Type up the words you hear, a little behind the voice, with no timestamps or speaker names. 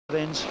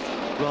ends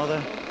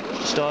rather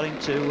starting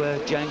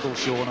to jangle,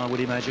 Sean, I would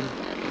imagine.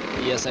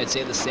 Yes, I'd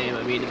say the same.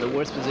 I mean, the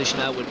worst position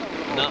I would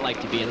not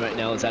like to be in right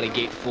now is out of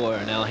gate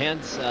 4. Now,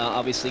 Hans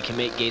obviously can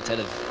make gates out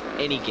of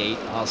any gate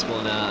possible,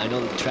 and I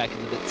know the track is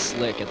a bit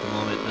slick at the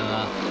moment.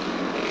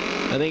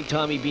 I think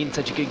Tommy, being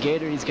such a good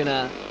gator,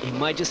 he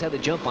might just have the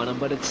jump on him,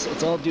 but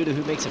it's all due to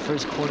who makes the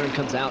first corner and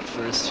comes out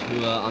first,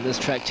 who on this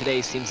track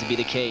today seems to be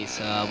the case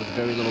with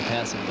very little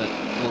passing, but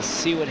we'll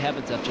see what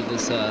happens after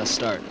this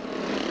start.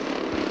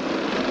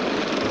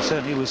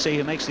 Certainly we'll see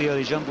who makes the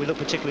early jump. We look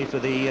particularly for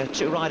the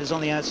two riders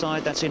on the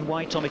outside. That's in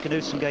white, Tommy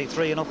Knudsena, gate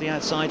 3, and off the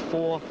outside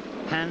 4,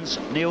 Hans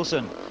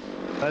Nielsen.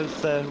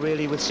 Both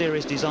really with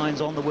serious designs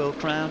on the world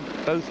crown.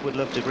 Both would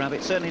love to grab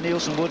it. Certainly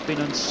Nielsen would,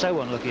 been so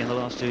unlucky in the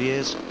last 2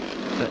 years.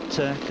 But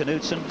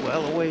Knudsena,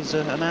 well, always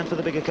a man for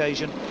the big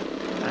occasion.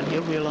 And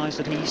he'll realise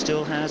that he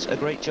still has a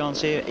great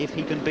chance here if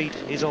he can beat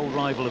his old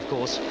rival, of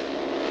course.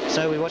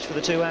 So we watch for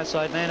the two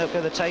outside men. Up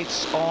go the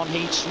tapes on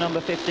heat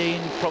number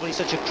 15, probably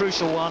such a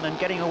crucial one, and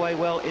getting away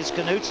well is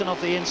Knudsena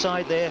off the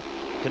inside there.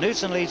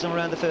 Knudsena leads them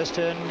around the first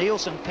turn.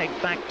 Nielsen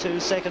pegged back to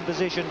second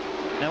position.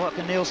 Now what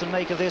can Nielsen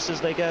make of this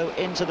as they go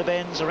into the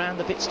bends around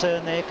the pits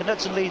turn there?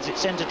 Knudsena leads it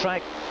centre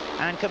track,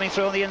 and coming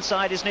through on the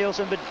inside is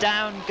Nielsen, but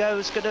down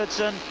goes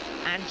Knudsena,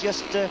 and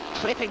just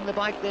clipping the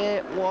bike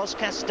there was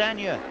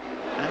Castagny.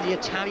 And the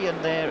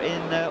Italian there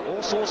in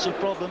all sorts of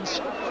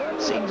problems.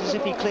 Seems as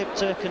if he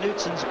clipped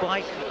Knudsen's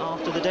bike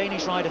after the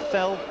Danish rider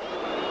fell.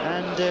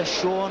 And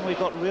Sean, we've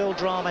got real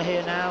drama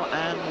here now,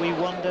 and we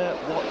wonder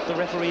what the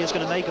referee is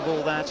going to make of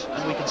all that.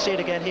 And we can see it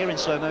again here in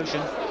slow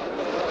motion.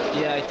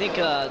 Yeah, I think,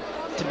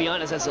 to be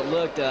honest, as it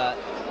looked,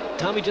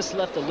 Tommy just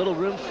left a little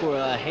room for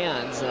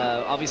Hans,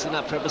 obviously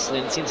not purposely,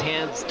 and it seems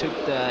Hans took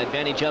the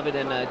advantage of it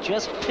and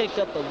just picked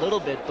up a little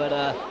bit, but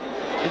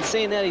in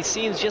saying that, he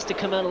seems just to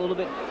come out a little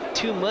bit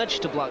too much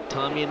to block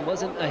Tommy and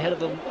wasn't ahead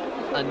of him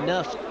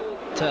enough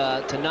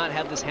to not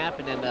have this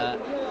happen,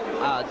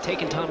 and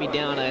taking Tommy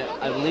down,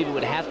 I believe it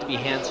would have to be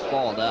Hans'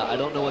 fault. I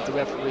don't know what the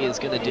referee is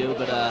going to do,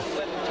 but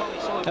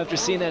after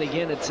seeing that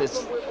again,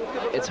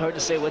 it's hard to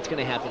say what's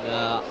going to happen.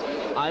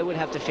 I would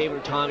have to favor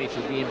Tommy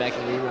for being back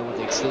in the rerun with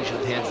the exclusion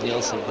of Hans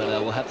Nielsen, but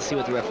we'll have to see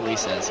what the referee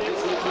says.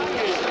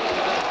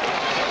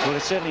 Well,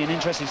 it's certainly an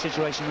interesting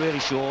situation, really,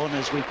 Sean,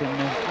 as we can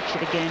watch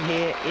it again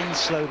here in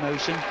slow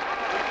motion.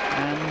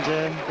 And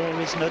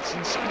there is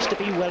Knudsena, seems to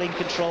be well in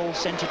control,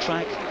 centre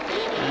track,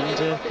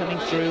 and coming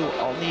through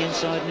on the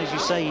inside. And as you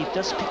say, he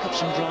does pick up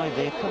some drive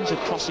there, comes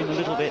across him a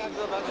little bit.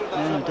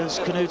 Does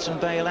Knudsena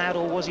bail out,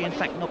 or was he in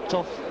fact knocked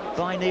off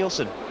by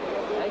Nielsen?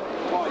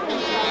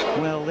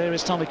 Well, there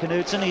is Tommy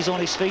Knudsena. He's on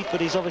his feet, but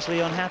he's obviously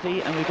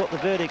unhappy, and we've got the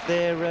verdict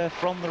there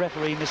from the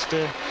referee,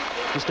 Mr.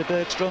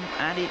 Bergstrom,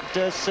 and it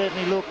does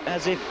certainly look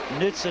as if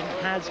Knudsena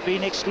has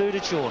been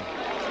excluded, Sean.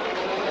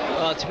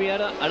 To me,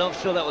 I don't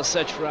feel that was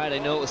such right. I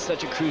know it was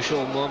such a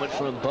crucial moment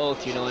for them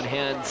both, you know, and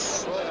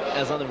Hans,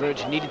 as on the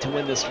verge, needed to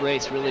win this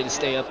race really to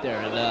stay up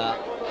there.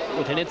 And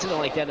with an incident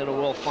like that in a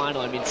world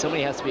final, I mean,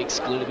 somebody has to be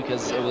excluded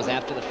because it was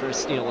after the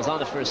first, you know, it was on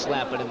the first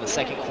lap, but in the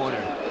second corner.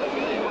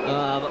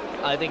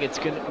 I think it's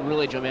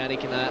really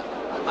dramatic, and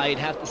I'd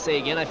have to say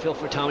again, I feel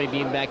for Tommy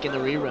being back in the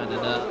rerun,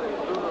 and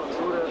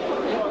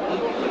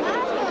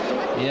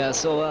yeah,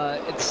 so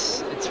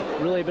it's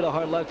really a bit of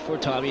hard luck for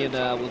Tommy, and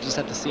we'll just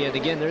have to see it.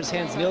 Again, there's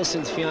Hans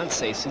Nielsen's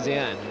fiancée,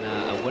 Suzanne.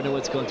 I wonder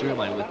what's going through her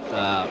mind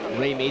with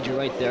Ray Major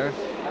right there.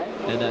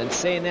 And in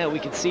saying that, we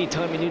can see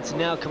Tommy Knudsena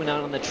now coming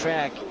out on the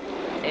track.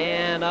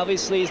 And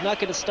obviously, he's not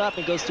going to stop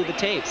and goes through the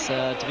tapes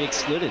to be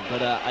excluded.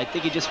 But I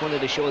think he just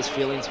wanted to show his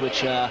feelings,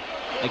 which I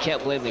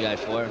can't blame the guy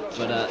for.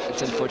 But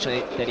it's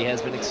unfortunate that he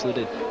has been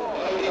excluded.